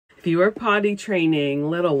If you are potty training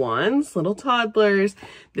little ones, little toddlers,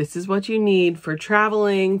 this is what you need for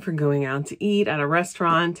traveling, for going out to eat at a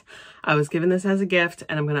restaurant. I was given this as a gift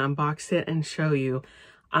and I'm going to unbox it and show you.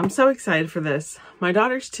 I'm so excited for this. My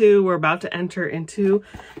daughters too, we're about to enter into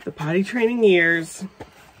the potty training years.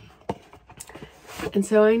 And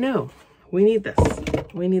so I know we need this.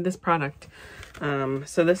 We need this product.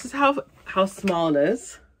 So this is how small it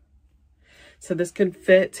is. So this could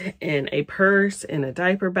fit in a purse, in a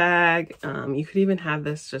diaper bag. You could even have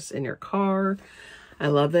this just in your car. I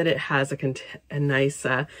love that it has a nice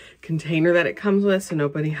container that it comes with, so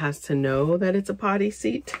nobody has to know that it's a potty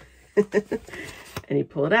seat. And you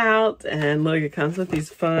pull it out, and look, it comes with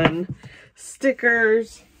these fun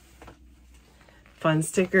stickers. Fun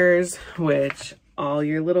stickers, which all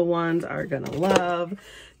your little ones are gonna love.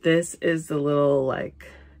 This is the little like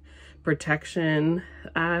protection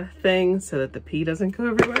thing so that the pee doesn't go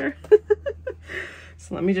everywhere.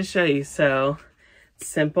 So let me just show you. So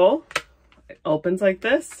simple, it opens like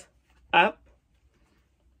this, up,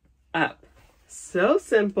 up. So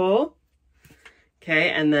simple. Okay,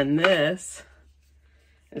 and then this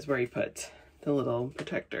is where you put the little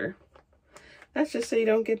protector. That's just so you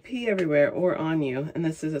don't get pee everywhere or on you. And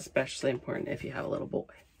this is especially important if you have a little boy.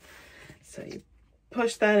 So you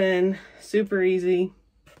push that in, super easy.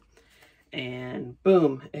 And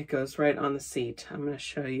boom, it goes right on the seat. I'm going to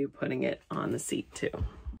show you putting it on the seat too.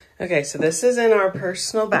 Okay, so this is in our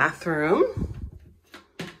personal bathroom.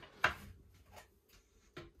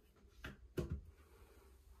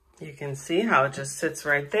 You can see how it just sits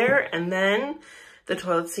right there. And then the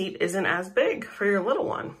toilet seat isn't as big for your little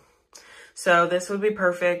one. So this would be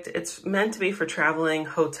perfect. It's meant to be for traveling,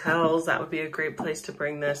 hotels. That would be a great place to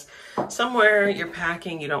bring this. Somewhere you're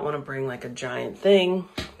packing, you don't want to bring like a giant thing.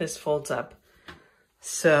 This folds up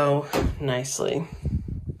so nicely.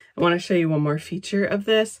 I want to show you one more feature of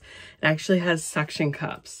this. It actually has suction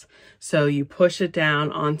cups. So you push it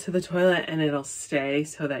down onto the toilet and it'll stay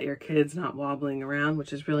so that your kid's not wobbling around,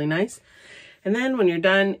 which is really nice. And then when you're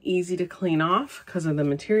done, easy to clean off because of the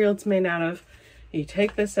material it's made out of. You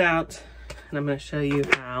take this out, and I'm going to show you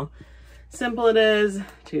how simple it is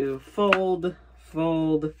to fold,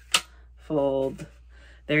 fold, fold.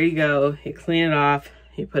 There you go. You clean it off,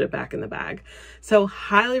 you put it back in the bag. So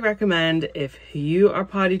highly recommend if you are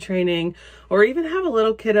potty training or even have a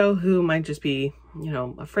little kiddo who might just be, you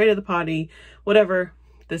know, afraid of the potty, whatever,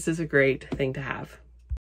 this is a great thing to have.